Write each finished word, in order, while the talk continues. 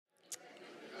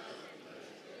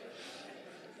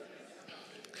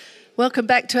Welcome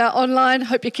back to our online.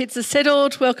 Hope your kids are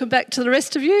settled. Welcome back to the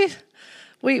rest of you.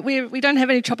 We don't have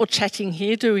any trouble chatting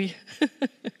here, do we?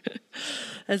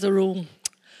 As a rule.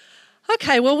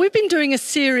 Okay, well, we've been doing a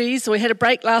series. We had a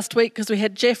break last week because we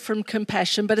had Jeff from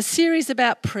Compassion, but a series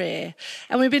about prayer.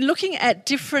 And we've been looking at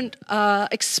different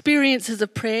experiences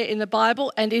of prayer in the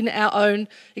Bible and in our own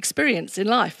experience in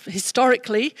life,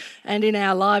 historically, and in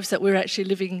our lives that we're actually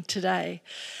living today.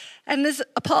 And there's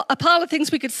a pile of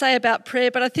things we could say about prayer,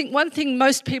 but I think one thing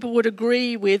most people would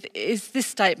agree with is this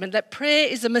statement, that prayer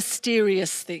is a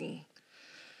mysterious thing.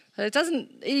 It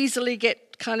doesn't easily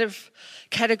get kind of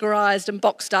categorised and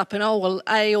boxed up and,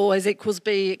 A always equals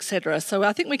B, etc. So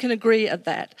I think we can agree at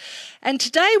that. And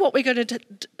today what we're going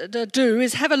to do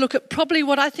is have a look at probably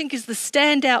what I think is the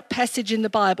standout passage in the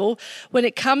Bible when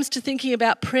it comes to thinking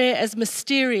about prayer as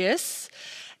mysterious,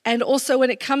 and also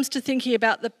when it comes to thinking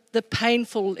about the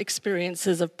painful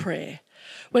experiences of prayer.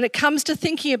 When it comes to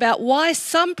thinking about why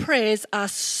some prayers are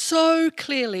so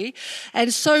clearly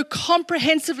and so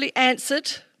comprehensively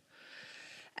answered,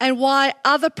 and why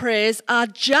other prayers are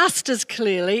just as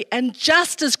clearly and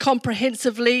just as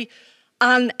comprehensively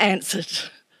unanswered.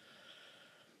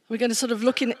 We're going to sort of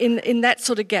look in that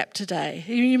sort of gap today.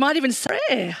 You might even say,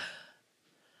 prayer.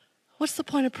 What's the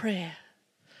point of prayer?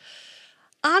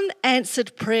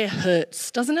 Unanswered prayer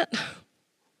hurts, doesn't it?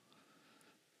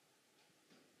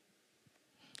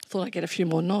 Thought I'd get a few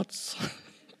more nods.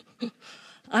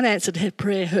 Unanswered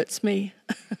prayer hurts me.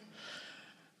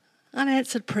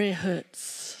 Unanswered prayer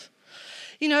hurts.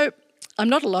 You know, I'm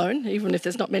not alone, even if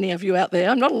there's not many of you out there.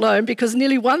 I'm not alone because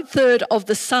nearly 1/3 of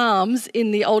the Psalms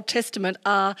in the Old Testament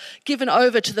are given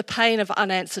over to the pain of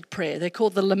unanswered prayer. They're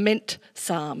called the Lament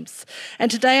Psalms.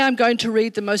 And today I'm going to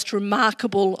read the most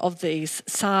remarkable of these,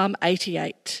 Psalm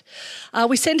 88.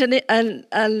 We sent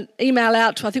an email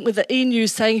out, I think, with the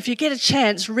e-news saying, if you get a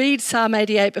chance, read Psalm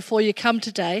 88 before you come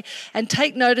today and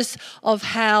take notice of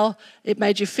how it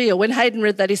made you feel. When Hayden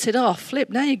read that, he said,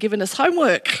 flip, now you're giving us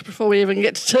homework before we even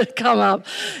get to come up.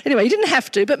 Anyway, you didn't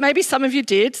have to, but maybe some of you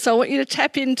did. So I want you to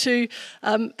tap into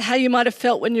how you might have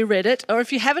felt when you read it. Or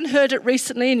if you haven't heard it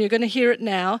recently and you're going to hear it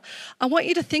now, I want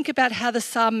you to think about how the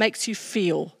psalm makes you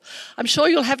feel. I'm sure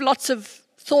you'll have lots of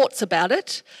thoughts about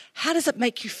it. How does it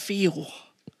make you feel?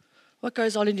 What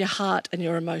goes on in your heart and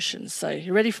your emotions? So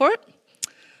you ready for it?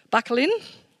 Buckle in.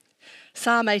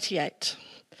 Psalm 88.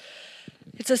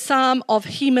 It's a psalm of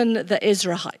Heman the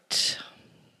Ezrahite.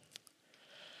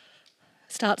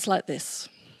 Starts like this.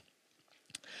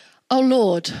 O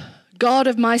Lord, God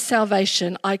of my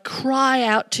salvation, I cry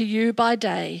out to you by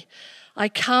day. I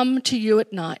come to you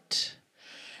at night.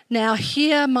 Now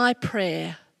hear my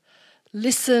prayer.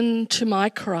 Listen to my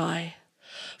cry.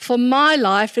 For my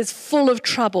life is full of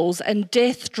troubles and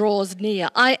death draws near.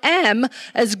 I am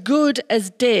as good as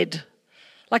dead,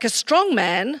 like a strong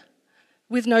man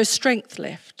with no strength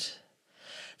left.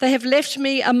 They have left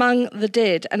me among the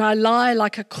dead, and I lie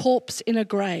like a corpse in a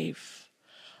grave.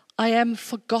 I am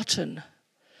forgotten,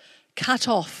 cut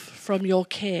off from your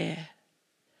care.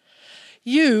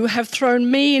 You have thrown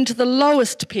me into the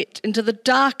lowest pit, into the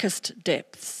darkest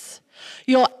depths.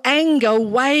 Your anger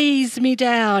weighs me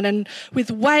down, and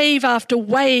with wave after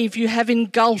wave you have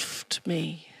engulfed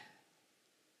me.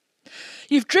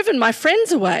 You've driven my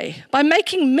friends away by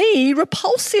making me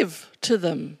repulsive to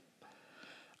them.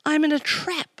 I'm in a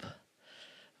trap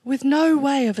with no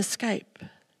way of escape.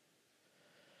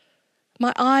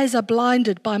 My eyes are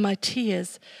blinded by my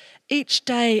tears. Each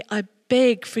day I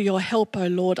beg for your help, O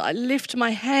Lord. I lift my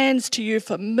hands to you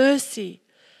for mercy.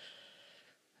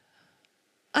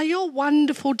 Are your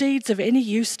wonderful deeds of any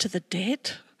use to the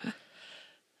dead?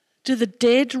 Do the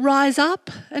dead rise up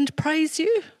and praise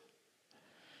you?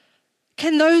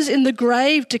 Can those in the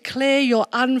grave declare your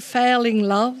unfailing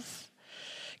love?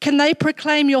 Can they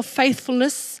proclaim your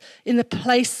faithfulness in the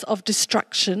place of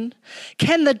destruction?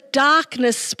 Can the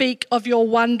darkness speak of your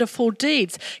wonderful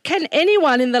deeds? Can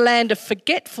anyone in the land of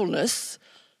forgetfulness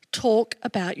talk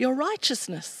about your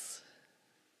righteousness?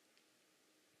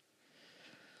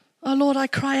 Oh Lord, I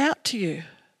cry out to you.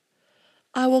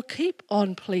 I will keep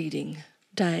on pleading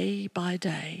day by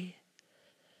day.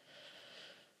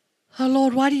 Oh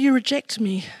Lord, why do you reject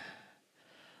me?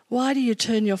 Why do you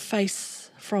turn your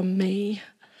face from me?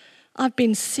 I've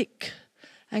been sick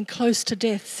and close to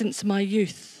death since my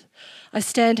youth. I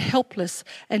stand helpless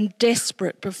and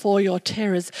desperate before your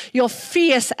terrors. Your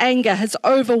fierce anger has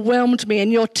overwhelmed me,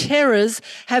 and your terrors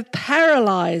have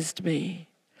paralyzed me.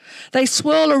 They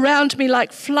swirl around me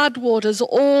like floodwaters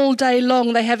all day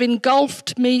long. They have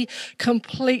engulfed me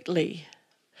completely.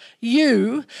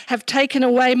 You have taken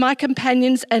away my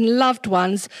companions and loved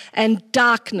ones, and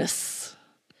darkness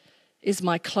is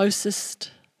my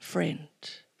closest friend.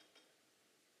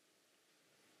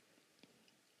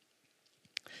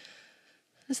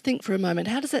 Let's think for a moment.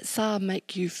 How does that psalm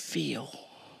make you feel?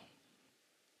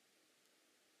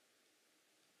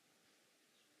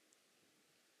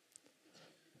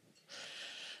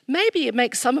 Maybe it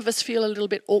makes some of us feel a little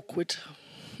bit awkward.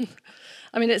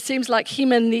 I mean, it seems like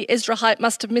him and the Ezrahite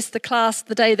must have missed the class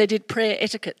the day they did prayer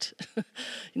etiquette.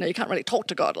 You can't really talk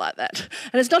to God like that.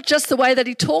 And it's not just the way that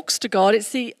he talks to God,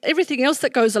 it's everything else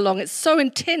that goes along. It's so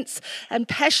intense and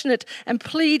passionate and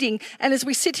pleading. And as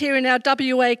we sit here in our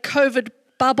WA COVID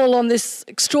bubble on this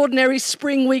extraordinary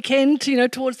spring weekend,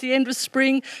 towards the end of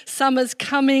spring, summer's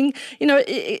coming,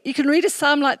 you can read a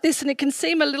psalm like this and it can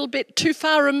seem a little bit too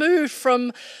far removed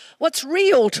from what's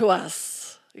real to us.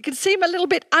 It can seem a little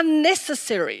bit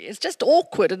unnecessary. It's just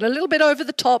awkward and a little bit over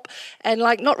the top and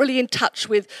like not really in touch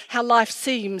with how life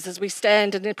seems as we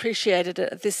stand and appreciate it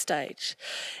at this stage.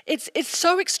 It's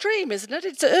so extreme, isn't it?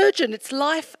 It's urgent. It's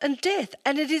life and death.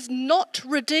 And it is not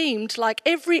redeemed like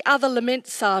every other lament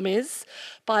psalm is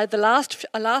by the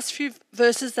last few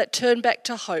verses that turn back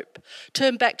to hope.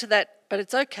 Turn back to that, but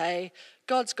it's okay.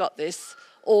 God's got this.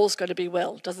 All's going to be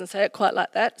well. Doesn't say it quite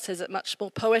like that. It says it much more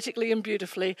poetically and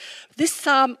beautifully. This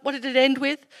psalm, what did it end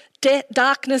with?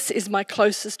 Darkness is my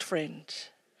closest friend.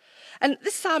 And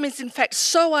this psalm is in fact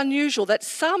so unusual that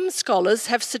some scholars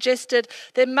have suggested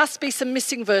there must be some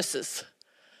missing verses.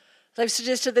 They've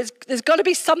suggested there's got to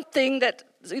be something that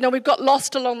we've got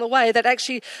lost along the way that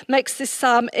actually makes this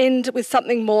psalm end with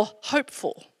something more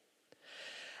hopeful.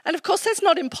 And of course that's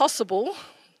not impossible.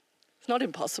 It's not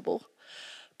impossible.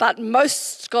 But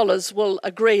most scholars will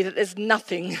agree that there's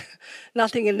nothing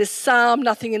in this psalm,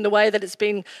 nothing in the way that it's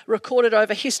been recorded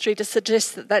over history to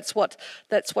suggest that that's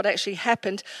what actually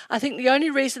happened. I think the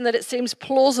only reason that it seems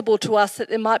plausible to us that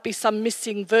there might be some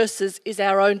missing verses is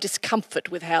our own discomfort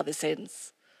with how this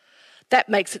ends. That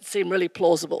makes it seem really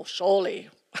plausible. Surely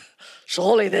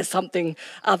there's something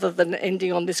other than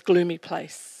ending on this gloomy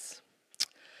place.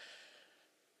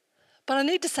 But I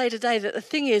need to say today that the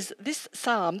thing is, this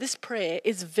psalm, this prayer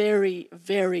is very,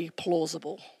 very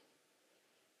plausible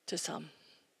to some.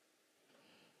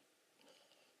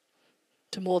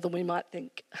 To more than we might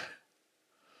think.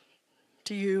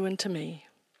 To you and to me.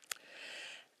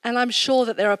 And I'm sure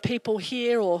that there are people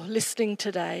here or listening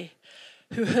today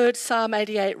who heard Psalm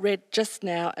 88 read just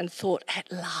now and thought, at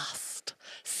last,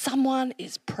 someone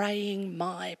is praying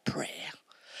my prayer.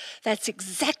 That's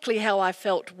exactly how I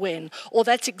felt when, or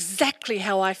that's exactly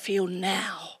how I feel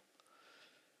now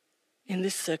in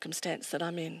this circumstance that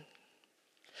I'm in.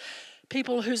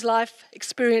 People whose life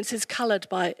experience is coloured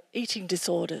by eating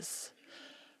disorders,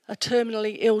 a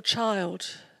terminally ill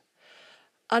child,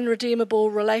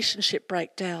 unredeemable relationship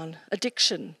breakdown,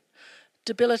 addiction,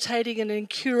 debilitating and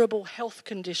incurable health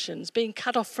conditions, being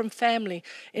cut off from family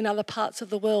in other parts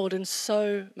of the world, and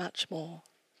so much more.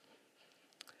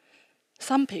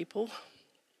 Some people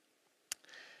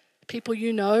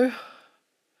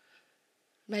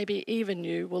maybe even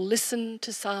you, will listen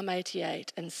to Psalm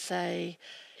 88 and say,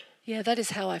 yeah, that is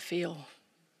how I feel.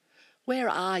 Where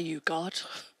are you, God?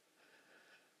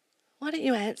 Why don't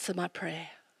you answer my prayer?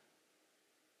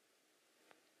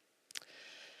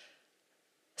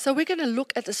 So we're going to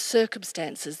look at the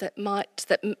circumstances that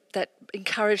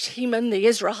encouraged Heman, the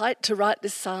Ezrahite, to write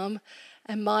this psalm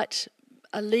and might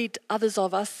lead others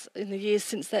of us in the years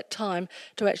since that time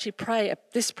to actually pray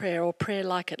this prayer or prayer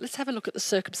like it. Let's have a look at the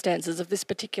circumstances of this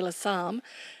particular psalm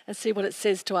and see what it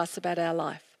says to us about our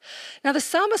life. Now, the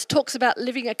psalmist talks about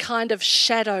living a kind of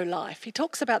shadow life. He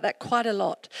talks about that quite a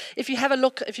lot. If you have a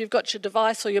look, if you've got your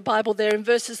device or your Bible there in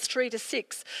verses 3 to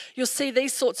 6, you'll see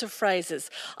these sorts of phrases.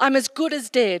 I'm as good as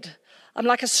dead. I'm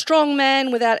like a strong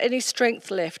man without any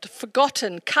strength left,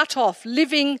 forgotten, cut off,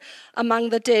 living among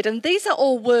the dead. And these are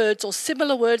all words or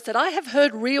similar words that I have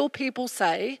heard real people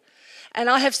say, and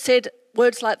I have said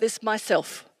words like this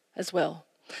myself as well.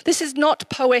 This is not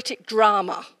poetic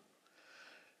drama.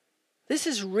 This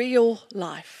is real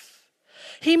life.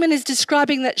 Heman is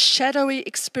describing that shadowy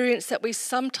experience that we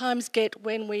sometimes get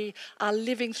when we are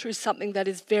living through something that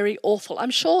is very awful.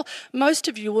 I'm sure most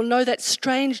of you will know that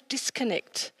strange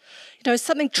disconnect.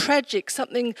 Something tragic,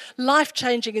 something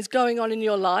life-changing is going on in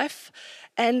your life,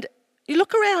 and you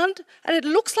look around and it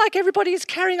looks like everybody is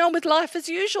carrying on with life as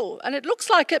usual. And it looks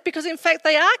like it because, in fact,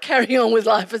 they are carrying on with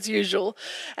life as usual.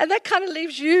 And that kind of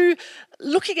leaves you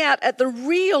looking out at the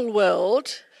real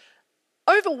world,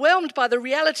 overwhelmed by the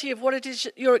reality of what it is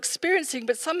you're experiencing,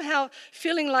 but somehow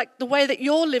feeling like the way that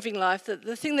you're living life, that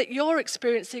the thing that you're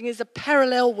experiencing is a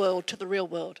parallel world to the real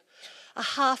world. A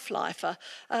half-life,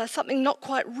 something not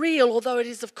quite real, although it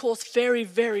is, of course, very,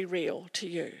 very real to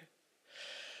you.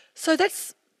 So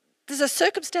there's a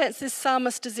circumstance this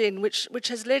psalmist is in which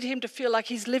has led him to feel like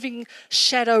he's living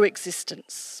shadow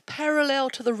existence,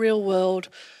 parallel to the real world,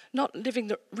 not living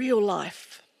the real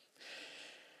life.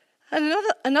 And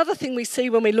another thing we see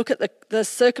when we look at the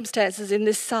circumstances in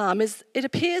this psalm is it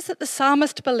appears that the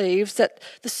psalmist believes that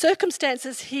the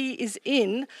circumstances he is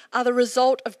in are the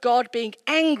result of God being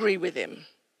angry with him.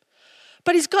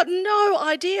 But he's got no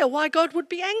idea why God would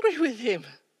be angry with him.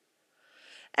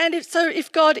 And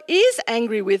if God is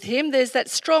angry with him, there's that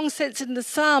strong sense in the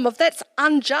psalm of that's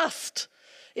unjust.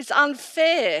 It's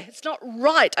unfair. It's not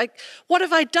right. What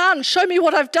have I done? Show me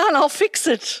what I've done. I'll fix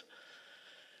it.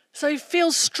 So he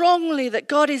feels strongly that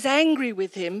God is angry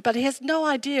with him, but he has no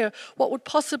idea what would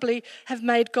possibly have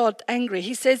made God angry.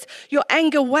 He says, your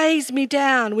anger weighs me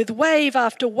down. With wave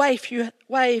after wave you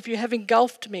have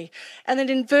engulfed me. And then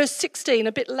in verse 16,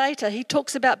 a bit later, he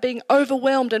talks about being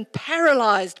overwhelmed and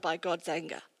paralyzed by God's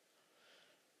anger.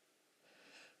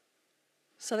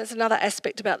 So that's another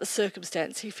aspect about the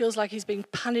circumstance. He feels like he's being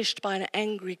punished by an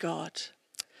angry God.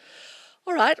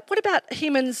 All right, what about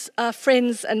Heman's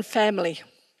friends and family?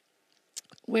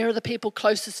 Where are the people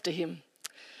closest to him?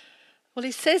 Well,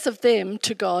 he says of them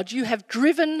to God, you have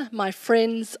driven my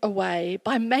friends away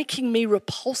by making me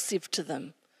repulsive to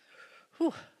them.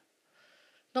 Whew.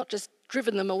 Not just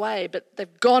driven them away, but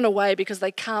they've gone away because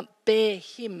they can't bear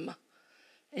him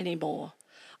anymore.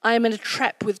 I am in a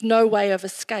trap with no way of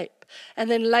escape. And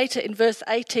then later in verse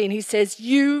 18, he says,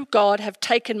 you, God, have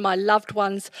taken my loved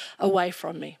ones away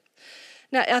from me.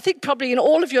 Now, I think probably in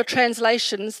all of your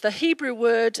translations, the Hebrew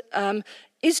word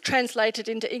is translated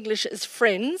into English as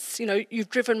friends. You know, you've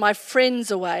driven my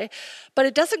friends away. But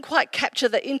it doesn't quite capture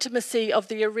the intimacy of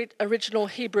the original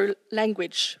Hebrew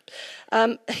language.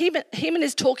 Heman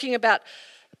is talking about,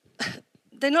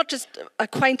 they're not just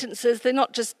acquaintances, they're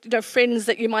not just friends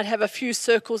that you might have a few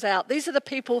circles out. These are the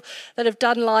people that have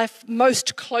done life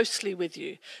most closely with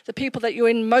you, the people that you're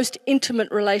in most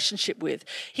intimate relationship with.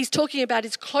 He's talking about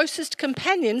his closest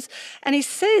companions, and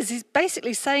he's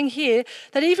basically saying here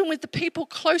that even with the people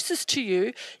closest to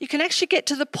you, you can actually get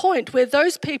to the point where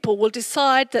those people will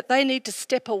decide that they need to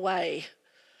step away.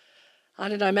 I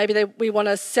don't know, maybe we want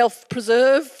to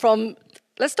self-preserve from...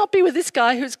 Let's not be with this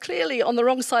guy who's clearly on the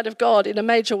wrong side of God in a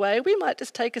major way. We might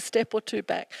just take a step or two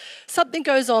back. Something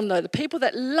goes on though. The people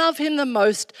that love him the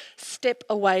most step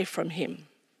away from him.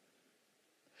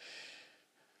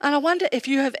 And I wonder if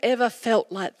you have ever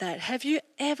felt like that. Have you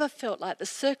ever felt like the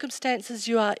circumstances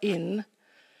you are in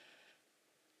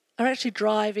are actually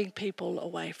driving people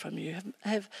away from you,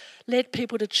 have led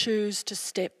people to choose to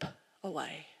step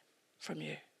away from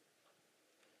you?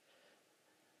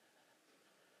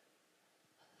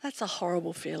 That's a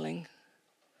horrible feeling.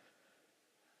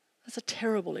 That's a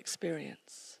terrible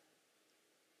experience.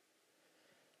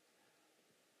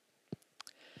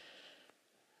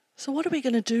 So what are we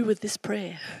going to do with this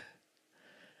prayer?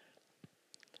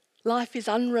 Life is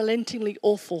unrelentingly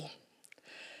awful.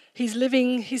 He's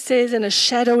living, he says, in a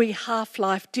shadowy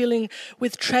half-life, dealing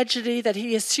with tragedy that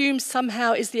he assumes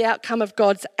somehow is the outcome of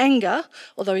God's anger,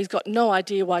 although he's got no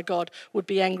idea why God would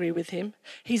be angry with him.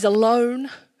 He's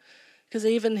alone, because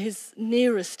even his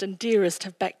nearest and dearest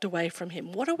have backed away from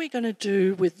him. What are we going to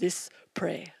do with this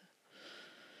prayer?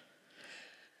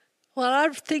 Well, I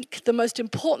think the most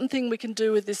important thing we can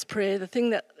do with this prayer,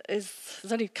 there's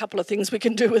only a couple of things we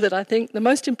can do with it, I think.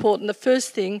 The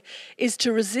first thing is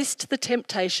to resist the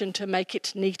temptation to make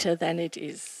it neater than it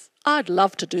is. I'd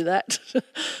love to do that.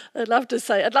 I'd love to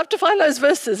find those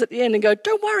verses at the end and go,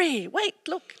 don't worry, wait,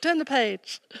 look, turn the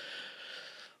page.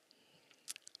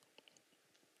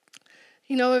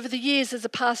 You know, over the years as a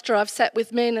pastor, I've sat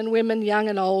with men and women, young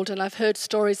and old, and I've heard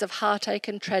stories of heartache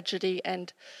and tragedy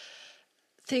and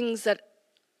things that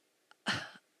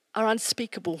are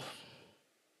unspeakable.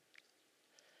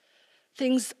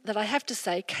 Things that I have to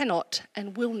say cannot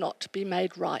and will not be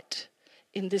made right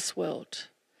in this world.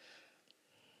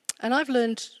 And I've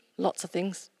learned lots of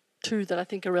things, too, that I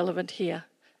think are relevant here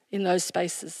in those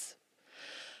spaces.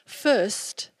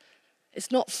 First,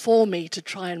 it's not for me to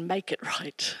try and make it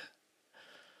right.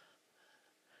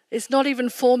 It's not even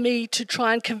for me to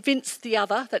try and convince the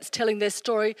other that's telling their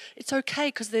story, it's okay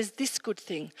because there's this good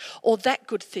thing or that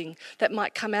good thing that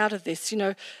might come out of this.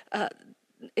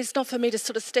 It's not for me to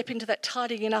sort of step into that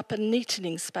tidying up and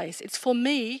neatening space. It's for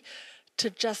me to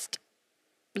just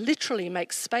literally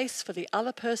make space for the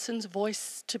other person's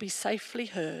voice to be safely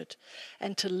heard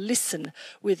and to listen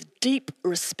with deep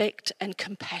respect and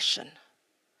compassion.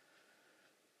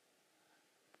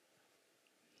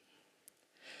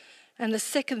 And the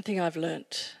second thing I've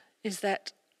learnt is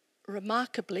that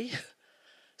remarkably,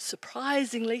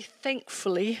 surprisingly,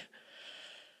 thankfully,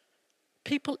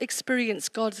 People experience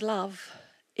God's love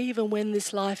even when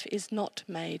this life is not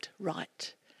made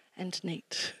right and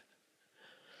neat.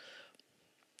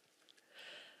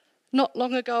 Not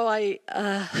long ago, I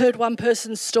heard one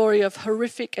person's story of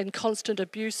horrific and constant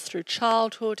abuse through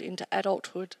childhood into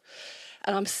adulthood.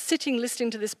 And I'm sitting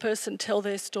listening to this person tell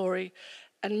their story.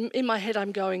 And in my head,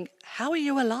 I'm going, how are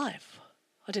you alive?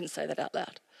 I didn't say that out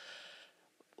loud.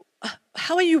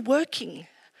 How are you working?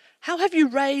 How have you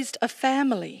raised a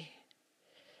family?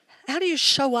 How do you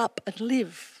show up and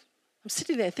live? I'm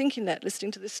sitting there thinking that,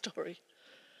 listening to this story.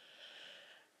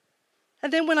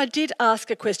 And then when I did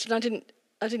ask a question, I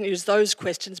didn't use those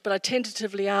questions, but I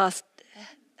tentatively asked,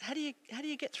 how do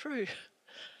you get through?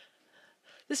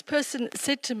 This person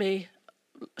said to me,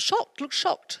 looked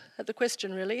shocked at the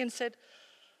question really, and said,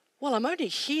 well, I'm only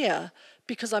here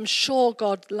because I'm sure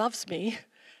God loves me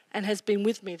and has been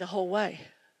with me the whole way.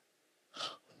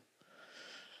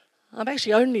 I'm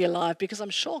actually only alive because I'm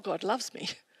sure God loves me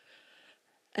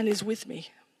and is with me.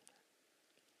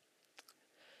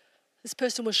 This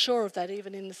person was sure of that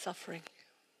even in the suffering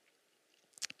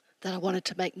that I wanted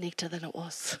to make neater than it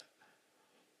was.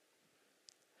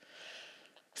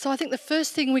 So I think the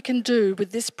first thing we can do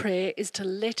with this prayer is to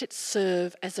let it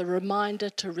serve as a reminder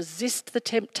to resist the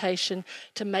temptation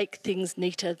to make things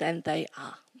neater than they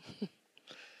are.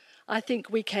 I think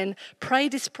we can pray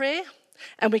this prayer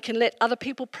and we can let other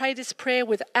people pray this prayer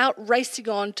without racing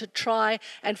on to try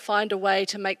and find a way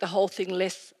to make the whole thing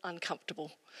less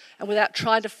uncomfortable and without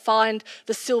trying to find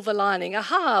the silver lining.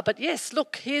 Aha, but yes,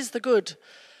 look, here's the good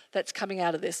that's coming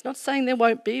out of this. Not saying there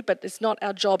won't be, but it's not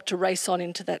our job to race on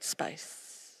into that space.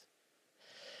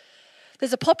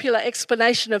 There's a popular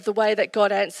explanation of the way that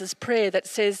God answers prayer that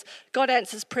says God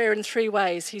answers prayer in 3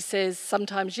 ways. He says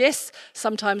sometimes yes,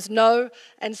 sometimes no,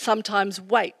 and sometimes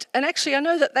wait. And actually I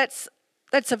know that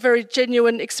that's a very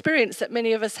genuine experience that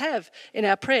many of us have in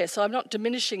our prayer. So I'm not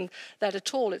diminishing that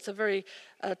at all. It's a very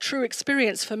true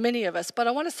experience for many of us. But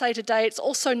I want to say today it's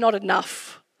also not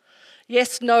enough.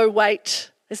 Yes, no,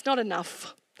 wait. It's not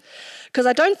enough. Because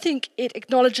I don't think it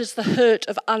acknowledges the hurt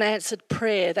of unanswered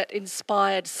prayer that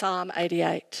inspired Psalm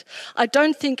 88. I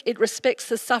don't think it respects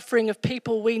the suffering of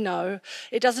people we know.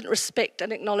 It doesn't respect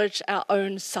and acknowledge our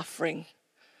own suffering,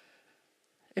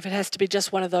 if it has to be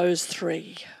just one of those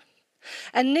 3.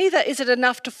 And neither is it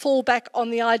enough to fall back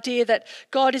on the idea that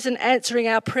God isn't answering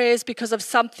our prayers because of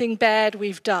something bad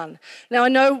we've done. Now, I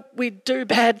know we do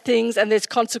bad things and there's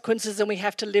consequences and we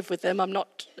have to live with them. I'm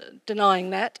not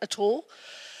denying that at all.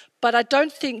 But I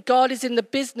don't think God is in the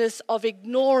business of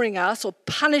ignoring us or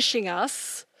punishing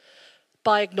us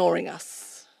by ignoring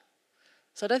us.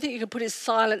 So I don't think you can put his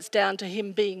silence down to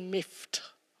him being miffed.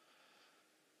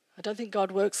 I don't think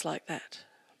God works like that.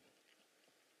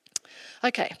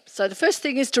 Okay, so the first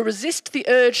thing is to resist the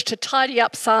urge to tidy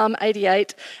up Psalm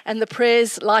 88 and the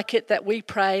prayers like it that we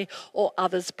pray or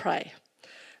others pray.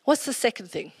 What's the second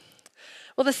thing?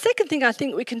 Well, the second thing I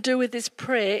think we can do with this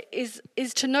prayer is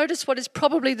to notice what is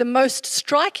probably the most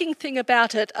striking thing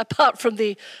about it, apart from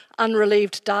the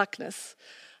unrelieved darkness.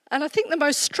 And I think the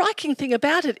most striking thing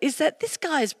about it is that this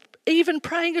guy is even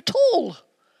praying at all.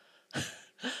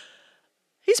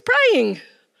 He's praying.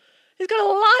 He's got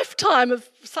a lifetime of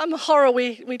some horror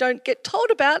we don't get told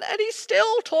about, and he's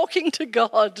still talking to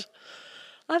God.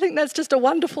 I think that's just a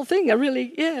wonderful thing.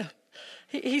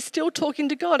 He's still talking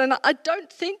to God. And I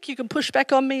don't think, you can push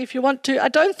back on me if you want to, I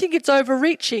don't think it's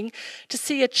overreaching to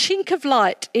see a chink of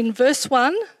light in verse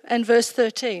 1 and verse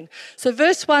 13. So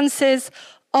verse 1 says,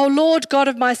 "O Lord God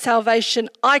of my salvation,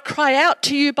 I cry out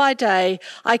to you by day,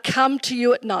 I come to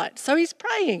you at night." So he's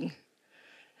praying.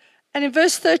 And in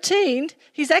verse 13,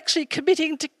 he's actually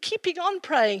committing to keeping on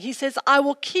praying. He says, "I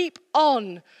will keep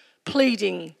on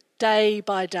pleading day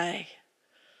by day."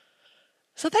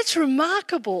 So that's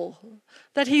remarkable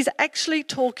that he's actually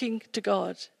talking to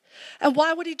God. And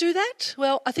why would he do that?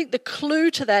 Well, I think the clue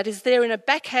to that is there in a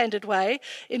backhanded way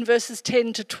in verses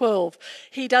 10 to 12.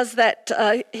 He does that,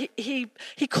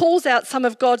 he calls out some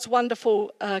of God's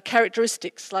wonderful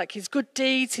characteristics, like his good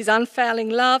deeds, his unfailing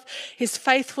love, his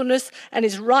faithfulness and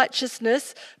his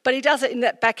righteousness, but he does it in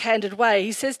that backhanded way.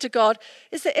 He says to God,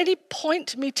 "Is there any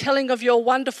point me telling of your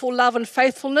wonderful love and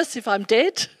faithfulness if I'm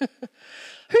dead?"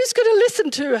 Who's going to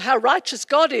listen to how righteous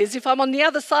God is if I'm on the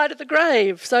other side of the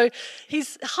grave? So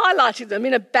he's highlighting them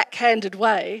in a backhanded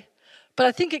way, but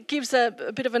I think it gives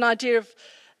a bit of an idea of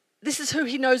this is who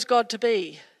he knows God to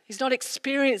be. He's not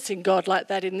experiencing God like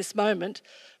that in this moment,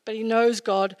 but he knows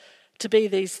God to be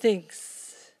these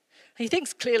things. He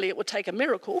thinks clearly it would take a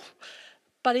miracle,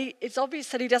 but it's obvious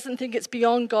that he doesn't think it's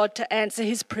beyond God to answer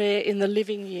his prayer in the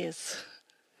living years.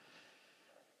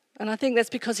 And I think that's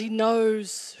because he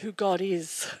knows who God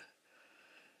is.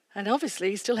 And obviously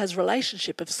he still has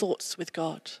relationship of sorts with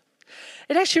God.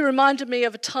 It actually reminded me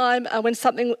of a time when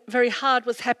something very hard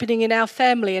was happening in our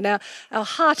family, and our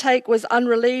heartache was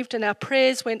unrelieved and our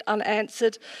prayers went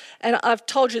unanswered. And I've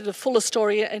told you the fuller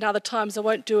story in other times. I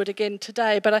won't do it again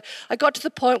today. But I got to the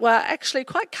point where I actually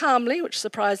quite calmly, which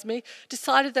surprised me,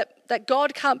 decided that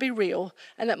God can't be real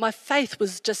and that my faith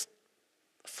was just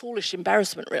foolish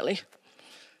embarrassment, really.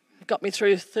 It got me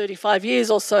through 35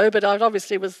 years or so, but I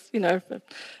obviously was,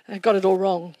 I got it all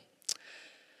wrong.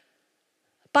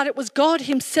 But it was God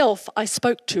himself I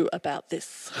spoke to about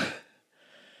this.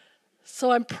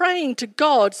 So I'm praying to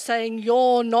God saying,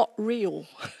 you're not real.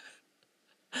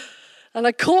 And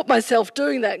I caught myself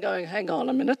doing that, going, hang on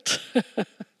a minute.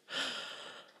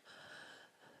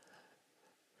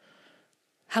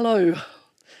 Hello,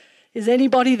 is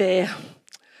anybody there?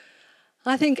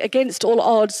 I think against all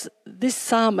odds, this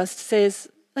psalmist says,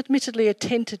 admittedly a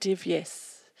tentative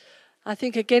yes. I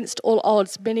think against all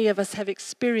odds, many of us have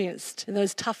experienced in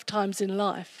those tough times in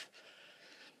life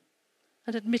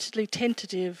an admittedly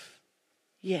tentative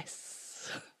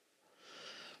yes.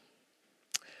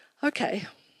 Okay,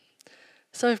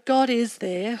 so if God is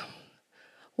there,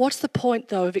 what's the point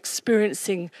though of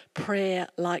experiencing prayer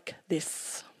like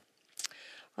this?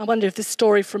 I wonder if this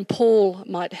story from Paul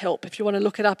might help. If you want to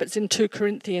look it up, it's in 2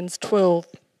 Corinthians 12.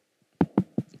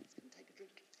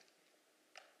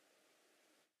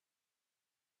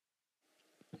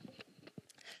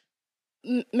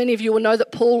 Many of you will know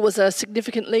that Paul was a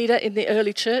significant leader in the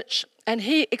early church, and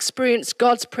he experienced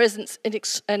God's presence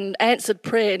and answered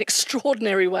prayer in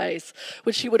extraordinary ways,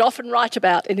 which he would often write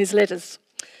about in his letters.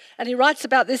 And he writes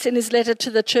about this in his letter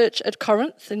to the church at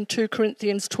Corinth in 2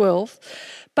 Corinthians 12.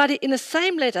 But in the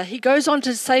same letter, he goes on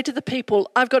to say to the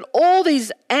people, I've got all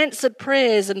these answered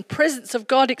prayers and presence of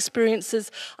God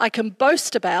experiences I can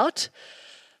boast about,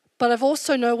 but I've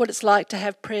also know what it's like to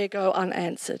have prayer go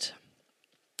unanswered.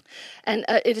 And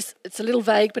it's a little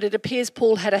vague, but it appears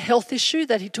Paul had a health issue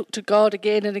that he took to God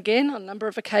again and again on a number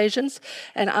of occasions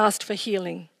and asked for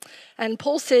healing. And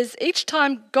Paul says, each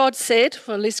time God said,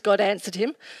 or at least God answered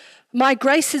him, my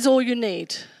grace is all you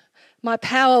need. My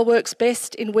power works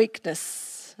best in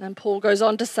weakness. And Paul goes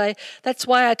on to say, that's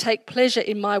why I take pleasure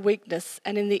in my weakness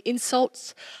and in the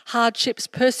insults, hardships,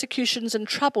 persecutions and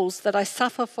troubles that I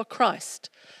suffer for Christ.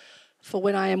 For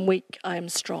when I am weak, I am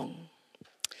strong.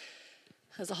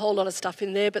 There's a whole lot of stuff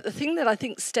in there, but the thing that I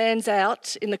think stands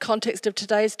out in the context of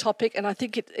today's topic, and I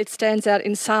think it stands out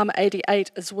in Psalm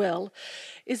 88 as well,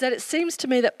 is that it seems to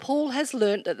me that Paul has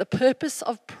learnt that the purpose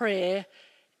of prayer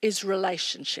is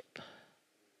relationship.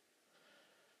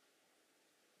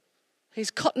 He's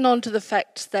cottoned on to the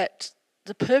fact that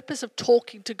the purpose of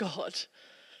talking to God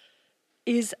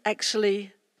is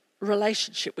actually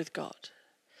relationship with God.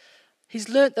 He's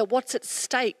learnt that what's at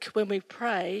stake when we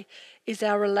pray is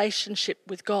our relationship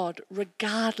with God,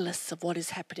 regardless of what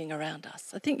is happening around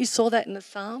us. I think you saw that in the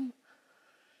psalm.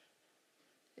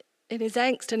 In his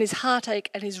angst and his heartache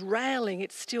and his railing,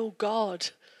 it's still God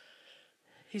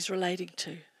he's relating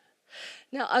to.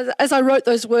 Now, as I wrote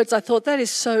those words, I thought that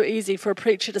is so easy for a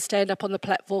preacher to stand up on the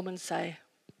platform and say.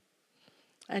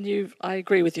 And I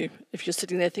agree with you. If you're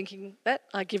sitting there thinking that,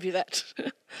 I give you that.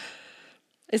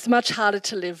 It's much harder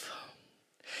to live.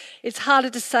 It's harder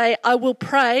to say, I will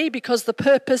pray because the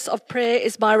purpose of prayer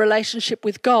is my relationship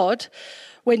with God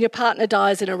when your partner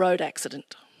dies in a road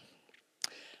accident,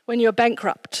 when you're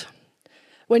bankrupt,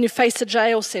 when you face a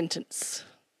jail sentence,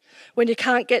 when you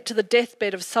can't get to the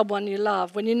deathbed of someone you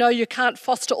love, when you know you can't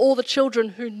foster all the children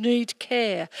who need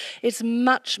care. It's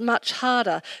much, much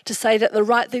harder to say that the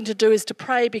right thing to do is to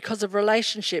pray because of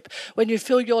relationship when you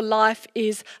feel your life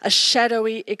is a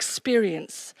shadowy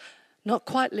experience, not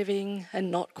quite living and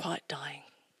not quite dying.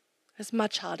 It's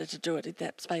much harder to do it in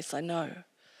that space, I know.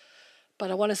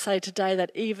 But I want to say today that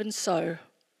even so,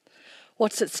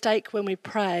 what's at stake when we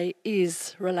pray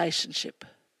is relationship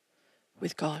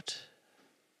with God.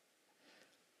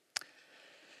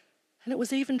 And it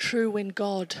was even true when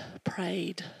God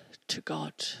prayed to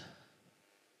God.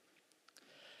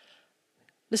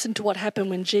 Listen to what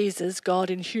happened when Jesus, God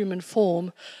in human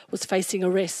form, was facing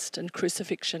arrest and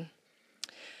crucifixion.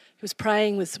 He was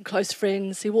praying with some close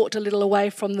friends. He walked a little away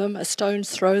from them, a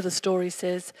stone's throw, the story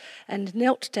says, and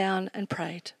knelt down and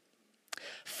prayed.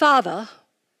 Father,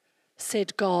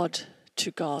 said God to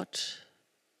God,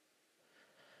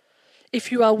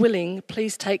 if you are willing,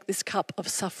 please take this cup of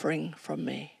suffering from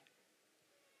me.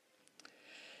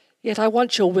 Yet I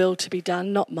want your will to be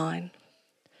done, not mine.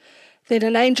 Then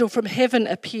an angel from heaven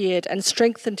appeared and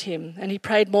strengthened him, and he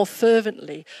prayed more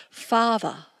fervently,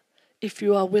 Father, if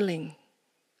you are willing,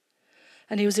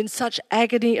 And he was in such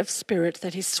agony of spirit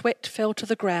that his sweat fell to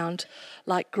the ground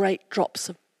like great drops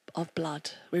of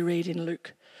blood, we read in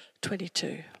Luke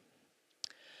 22.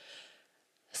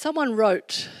 Someone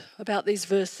wrote about these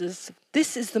verses,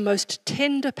 "This is the most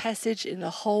tender passage in the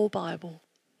whole Bible.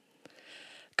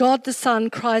 God the Son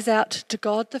cries out to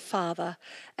God the Father,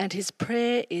 and his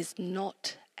prayer is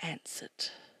not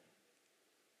answered."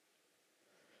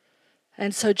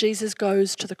 And so Jesus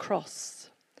goes to the cross.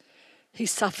 He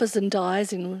suffers and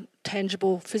dies in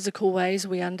tangible physical ways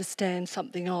we understand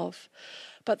something of.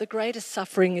 But the greatest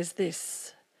suffering is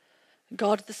this: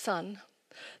 God the Son,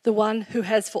 the one who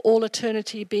has for all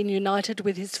eternity been united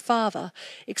with his Father,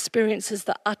 experiences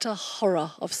the utter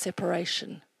horror of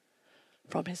separation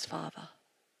from his Father.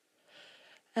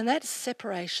 And that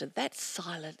separation, that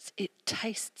silence, it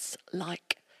tastes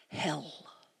like hell.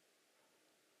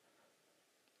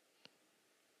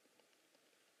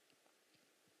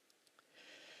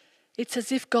 It's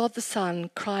as if God the Son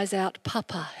cries out,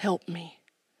 "Papa, help me."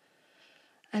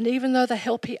 And even though the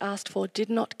help he asked for did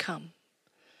not come,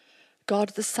 God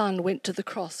the Son went to the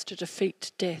cross to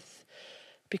defeat death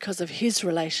because of his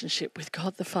relationship with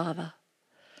God the Father.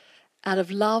 Out of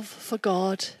love for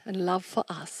God and love for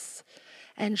us,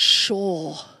 and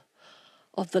sure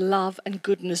of the love and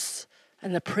goodness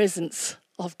and the presence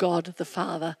of God the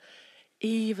Father,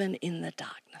 even in the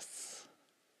darkness.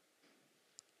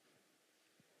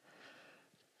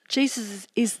 Jesus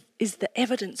is the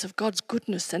evidence of God's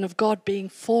goodness and of God being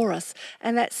for us.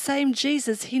 And that same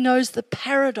Jesus, he knows the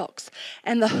paradox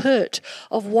and the hurt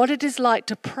of what it is like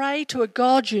to pray to a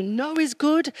God you know is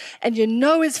good and you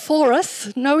know is for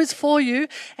us, know is for you,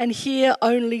 and hear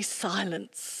only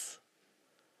silence.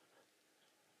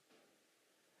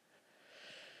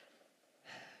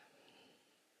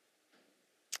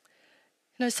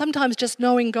 You know, sometimes just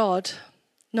knowing God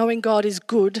is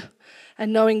good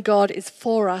and knowing God is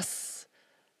for us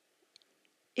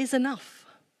is enough.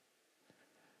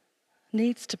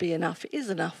 Needs to be enough, is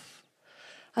enough.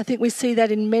 I think we see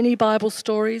that in many Bible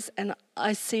stories, and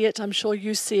I see it, I'm sure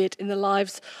you see it, in the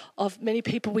lives of many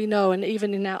people we know and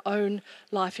even in our own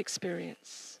life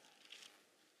experience.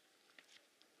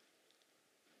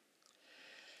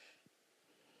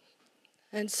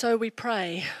 And so we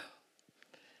pray.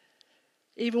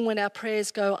 Even when our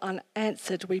prayers go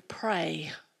unanswered, we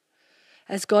pray,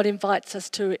 as God invites us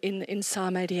to in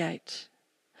Psalm 88.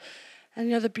 And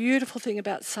you know, the beautiful thing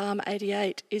about Psalm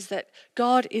 88 is that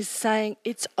God is saying,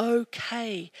 it's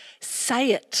okay.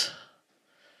 Say it.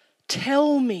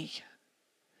 Tell me.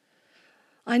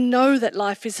 I know that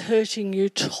life is hurting you.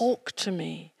 Talk to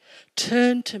me.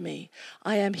 Turn to me.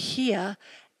 I am here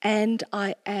and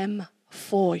I am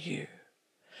for you.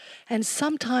 And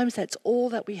sometimes that's all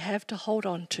that we have to hold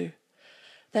on to.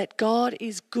 That God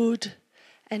is good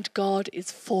and God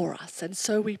is for us. And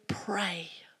so we pray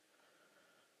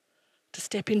to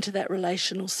step into that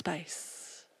relational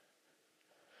space.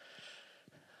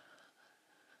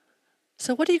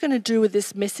 So what are you going to do with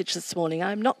this message this morning?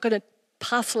 I'm not going to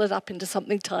parcel it up into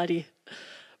something tidy,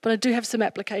 but I do have some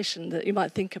application that you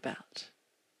might think about.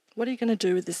 What are you going to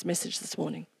do with this message this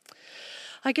morning?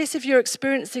 I guess if you're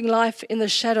experiencing life in the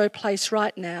shadow place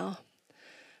right now,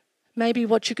 maybe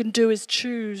what you can do is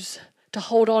choose to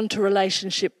hold on to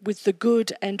relationship with the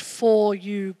good and for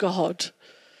you God.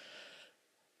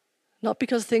 Not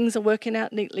because things are working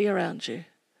out neatly around you,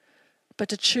 but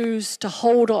to choose to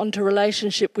hold on to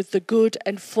relationship with the good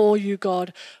and for you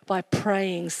God by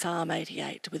praying Psalm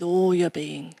 88 with all your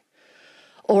being.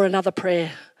 Or another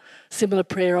prayer, similar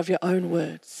prayer of your own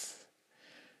words.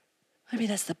 Maybe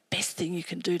that's the best thing you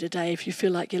can do today if you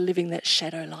feel like you're living that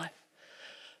shadow life.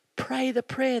 Pray the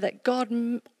prayer that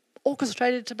God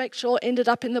orchestrated to make sure ended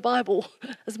up in the Bible,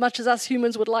 as much as us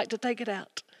humans would like to take it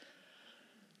out.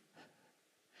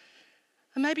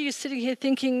 And maybe you're sitting here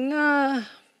thinking, no,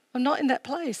 I'm not in that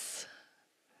place.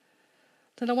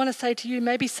 Then I want to say to you,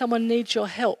 maybe someone needs your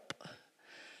help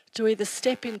to either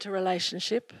step into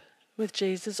relationship with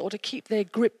Jesus or to keep their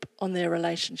grip on their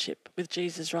relationship with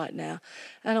Jesus right now.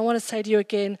 And I want to say to you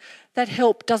again, that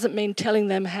help doesn't mean telling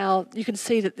them how you can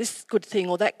see that this good thing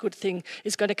or that good thing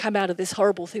is going to come out of this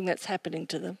horrible thing that's happening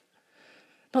to them.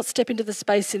 Not step into the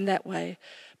space in that way,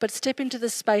 but step into the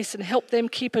space and help them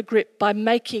keep a grip by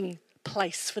making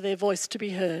place for their voice to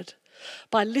be heard,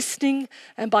 by listening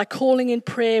and by calling in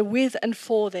prayer with and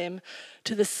for them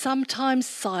to the sometimes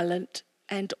silent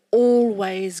and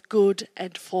always good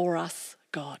and for us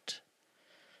God.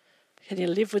 Can you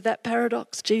live with that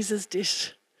paradox? Jesus did.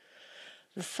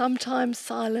 The sometimes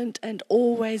silent and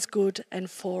always good and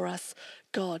for us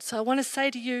God. So I want to say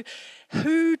to you,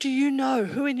 who do you know?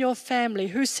 Who in your family?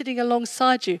 Who's sitting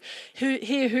alongside you?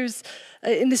 Who's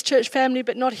in this church family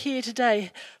but not here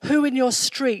today? Who in your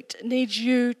street needs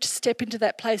you to step into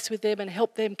that place with them and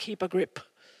help them keep a grip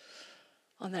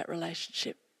on that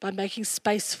relationship by making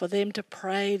space for them to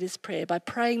pray this prayer, by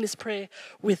praying this prayer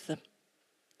with them?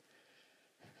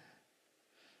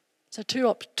 So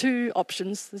two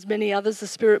options. There's many others. The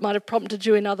Spirit might have prompted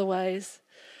you in other ways.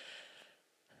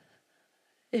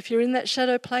 If you're in that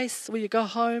shadow place, will you go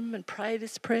home and pray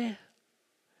this prayer?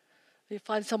 Will you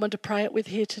find someone to pray it with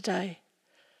here today?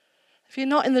 If you're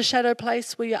not in the shadow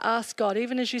place, will you ask God,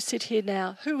 even as you sit here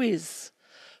now, who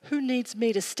needs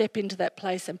me to step into that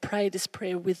place and pray this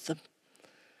prayer with them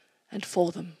and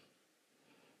for them?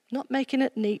 Not making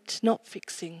it neat, not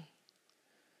fixing,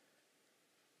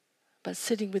 but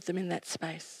sitting with them in that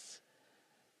space.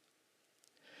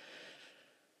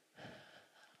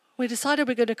 We decided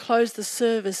we're going to close the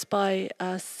service by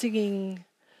singing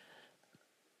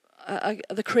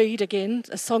the Creed again,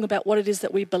 a song about what it is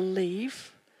that we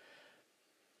believe.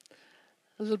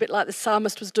 A little bit like the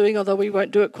psalmist was doing, although we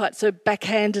won't do it quite so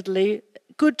backhandedly.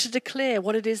 Good to declare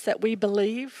what it is that we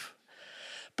believe.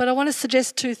 But I want to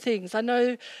suggest two things. I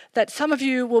know that some of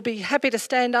you will be happy to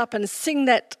stand up and sing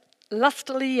that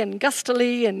lustily and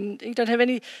gustily, and you don't have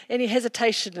any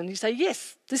hesitation, and you say,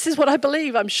 yes, this is what I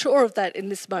believe. I'm sure of that in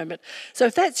this moment. So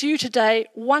if that's you today,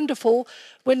 wonderful.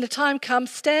 When the time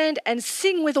comes, stand and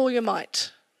sing with all your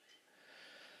might.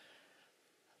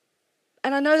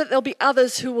 And I know that there'll be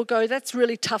others who will go, that's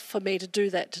really tough for me to do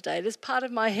that today. There's part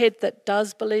of my head that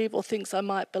does believe or thinks I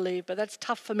might believe, but that's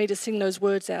tough for me to sing those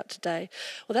words out today.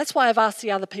 Well, that's why I've asked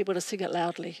the other people to sing it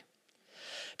loudly.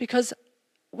 Because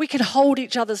we can hold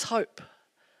each other's hope.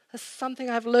 That's something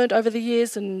I've learned over the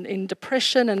years in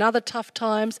depression and other tough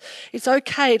times. It's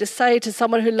okay to say to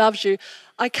someone who loves you,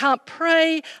 I can't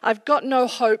pray, I've got no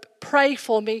hope, pray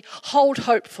for me, hold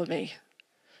hope for me.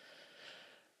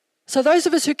 So those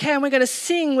of us who can, we're going to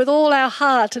sing with all our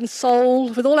heart and soul,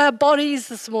 with all our bodies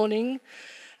this morning.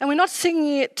 And we're not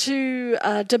singing it to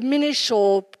diminish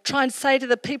or try and say to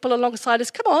the people alongside us,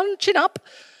 come on, chin up.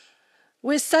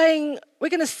 We're saying we're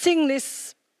going to sing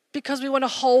this because we want to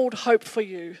hold hope for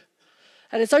you.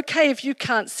 And it's okay if you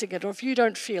can't sing it or if you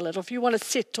don't feel it or if you want to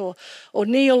sit or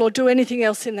kneel or do anything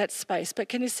else in that space. But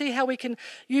can you see how we can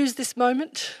use this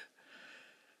moment?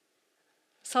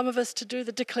 Some of us to do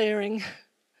the declaring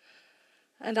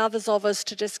and others of us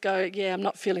to just go, yeah, I'm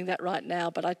not feeling that right now,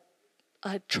 but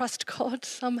I trust God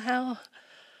somehow.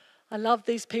 I love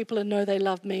these people and know they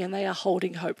love me and they are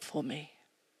holding hope for me.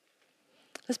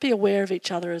 Let's be aware of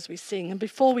each other as we sing. And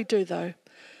before we do, though,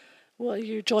 will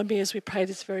you join me as we pray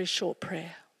this very short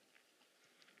prayer?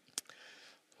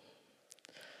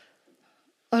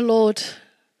 O Lord,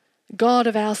 God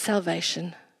of our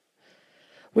salvation,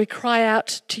 we cry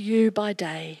out to you by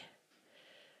day.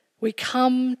 We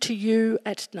come to you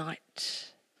at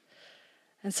night.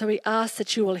 And so we ask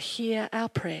that you will hear our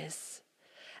prayers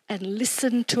and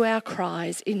listen to our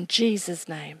cries in Jesus'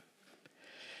 name.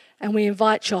 And we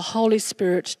invite your Holy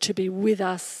Spirit to be with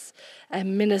us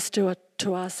and minister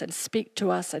to us and speak to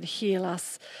us and heal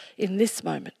us in this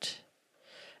moment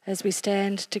as we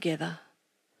stand together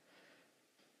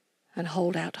and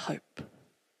hold out hope.